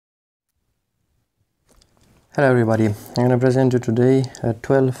Hello everybody, I'm going to present you today a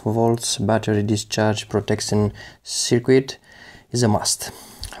 12 volts battery discharge protection circuit is a must.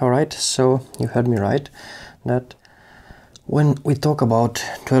 Alright, so you heard me right, that when we talk about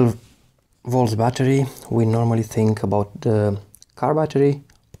 12 volts battery, we normally think about the car battery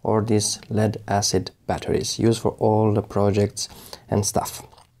or these lead acid batteries used for all the projects and stuff.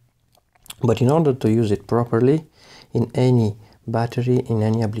 But in order to use it properly in any battery, in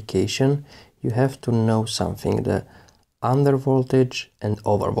any application, you have to know something, the undervoltage and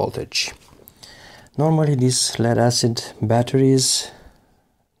overvoltage. Normally these lead acid batteries,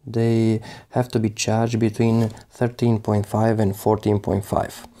 they have to be charged between 13.5 and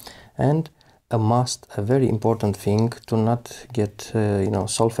 14.5, and a very important thing to not get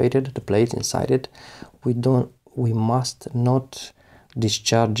sulfated, the plates inside it. We must not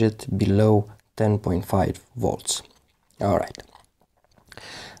discharge it below 10.5 volts. All right.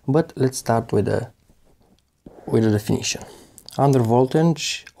 But let's start with the definition.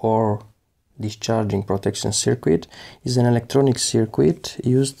 Undervoltage or discharging protection circuit is an electronic circuit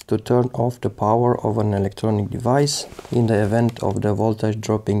used to turn off the power of an electronic device in the event of the voltage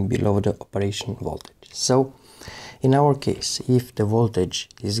dropping below the operation voltage. So in our case, if the voltage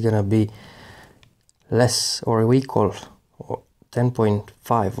is gonna be less or equal or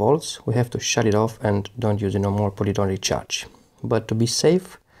 10.5 volts, we have to shut it off and don't use it no more, put it on recharge. But to be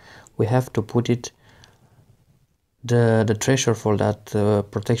safe, we have to put it the threshold for that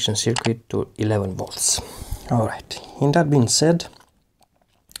protection circuit to 11 volts. All right, in that being said,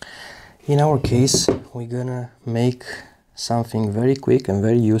 in our case we're gonna make something very quick and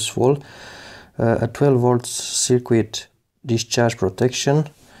very useful, a 12 volts circuit discharge protection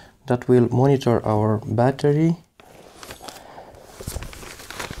that will monitor our battery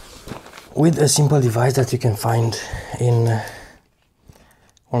with a simple device that you can find in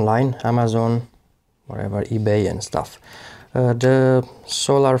online, Amazon, wherever, eBay and stuff. The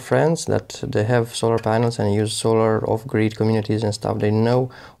solar friends that they have solar panels and use solar off-grid communities and stuff, they know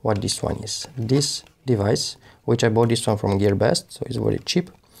what this one is. This device, which I bought this one from GearBest, so it's very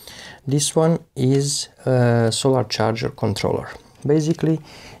cheap. This one is a solar charger controller. Basically,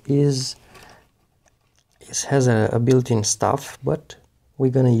 it has a built-in stuff, but we're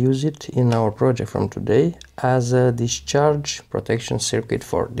gonna use it in our project from today as a discharge protection circuit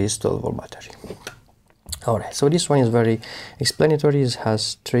for this 12 volt battery. Alright, so this one is very explanatory. It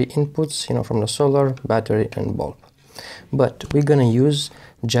has three inputs, from the solar, battery and bulb. But we're gonna use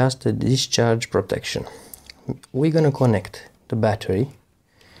just the discharge protection. We're gonna connect the battery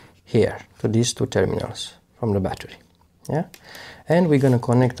here to these two terminals from the battery. Yeah, and we're gonna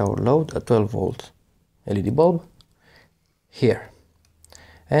connect our load, a 12 volt LED bulb, here.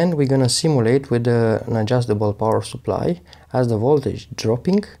 And we're gonna simulate with an adjustable power supply as the voltage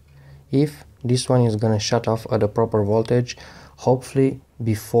dropping, if this one is gonna shut off at the proper voltage, hopefully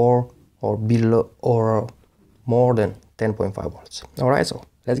before or below or more than 10.5 volts. Alright, so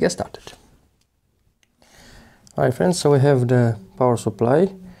let's get started. Alright friends, so we have the power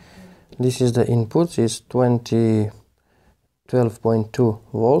supply. This is the input, is 12.2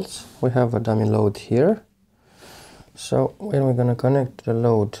 volts. We have a dummy load here. So when we're gonna connect the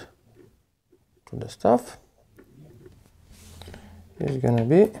load to the stuff, it's gonna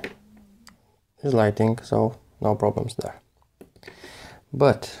be lighting, so no problems there.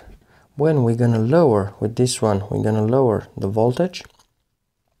 But when we're gonna lower with this one, we're gonna lower the voltage,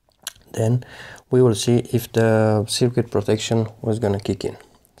 then we will see if the circuit protection was gonna kick in.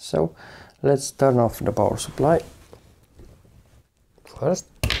 So let's turn off the power supply first.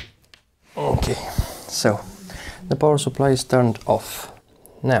 Okay, so the power supply is turned off.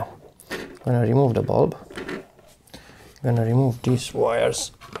 Now I'm gonna remove the bulb. I'm gonna remove these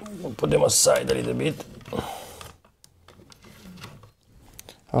wires, put them aside a little bit.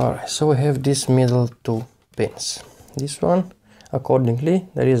 Alright, so we have these middle two pins. This one, accordingly,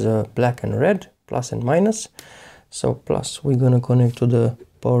 there is a black and red, plus and minus. So plus, we're gonna connect to the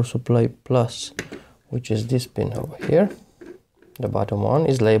power supply plus, which is this pin over here. The bottom one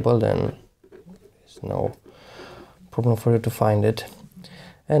is labeled and there's no problem for you to find it.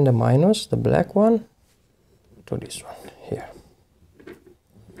 And the minus, the black one, to this one here.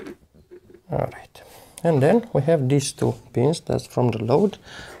 Alright, and then we have these two pins, that's from the load.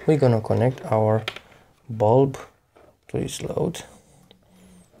 We're gonna connect our bulb to this load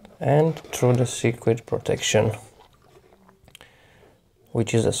and through the circuit protection,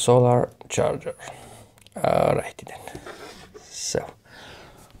 which is a solar charger. Alright then, so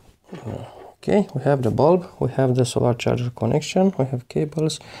okay, we have the bulb, we have the solar charger connection, we have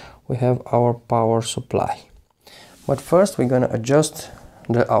cables, we have our power supply. But first we're gonna adjust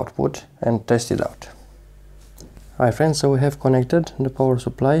the output and test it out. Alright friends, so we have connected the power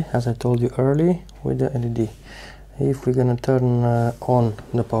supply as I told you earlier with the LED. If we're gonna turn on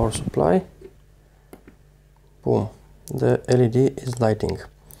the power supply, boom, the LED is lighting.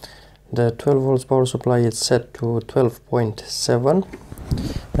 The 12 volts power supply is set to 12.7,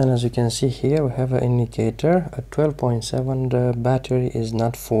 and as you can see here we have an indicator at 12.7 the battery is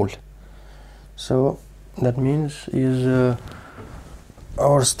not full. So that means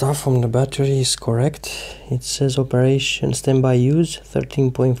our stuff from the battery is correct. It says operation standby use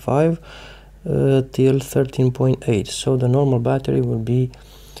 13.5 till 13.8, so the normal battery will be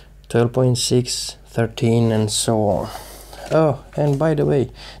 12.6, 13 and so on. Oh, and by the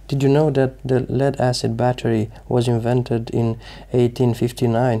way, did you know that the lead acid battery was invented in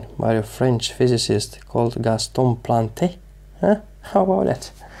 1859 by a French physicist called Gaston Planté? Huh? How about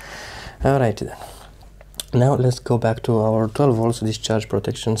that? Alright then. Now let's go back to our 12 volts discharge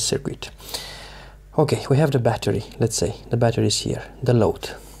protection circuit. Okay, we have the battery. Let's say the battery is here, the load.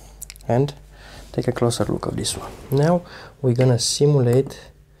 And take a closer look at this one. Now we're gonna simulate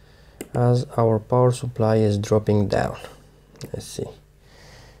as our power supply is dropping down. Let's see.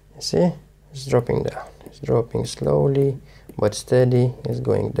 You see? It's dropping down. It's dropping slowly but steady. It's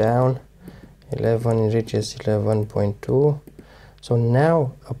going down. 11 reaches 11.2. So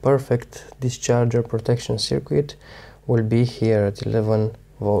now a perfect discharger protection circuit will be here at 11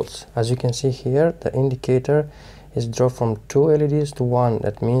 volts. As you can see here, the indicator is dropped from 2 LEDs to 1.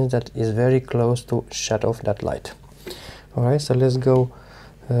 That means that is very close to shut off that light. Alright, so let's go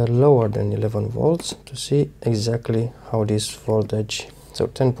lower than 11 volts to see exactly how this voltage, so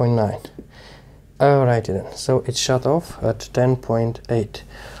 10.9. Alright then, so it's shut off at 10.8,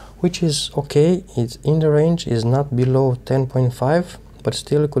 which is okay. It's in the range, is not below 10.5, but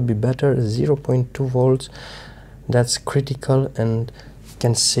still it could be better. 0.2 volts, that's critical and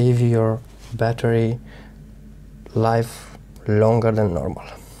can save your battery life longer than normal.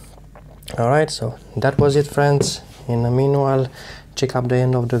 Alright, so that was it friends. In the meanwhile, check up the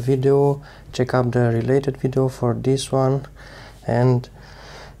end of the video, check up the related video for this one, and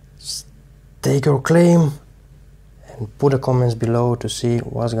take your claim and put the comments below to see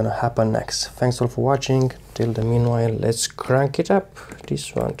what's gonna happen next. Thanks all for watching. Till the meanwhile, let's crank it up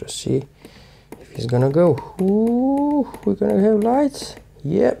this one to see if it's gonna go. Ooh, we're gonna have lights.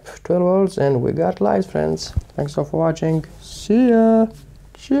 Yep, 12 volts and we got lights friends. Thanks all for watching. See ya.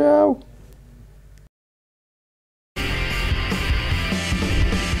 Ciao.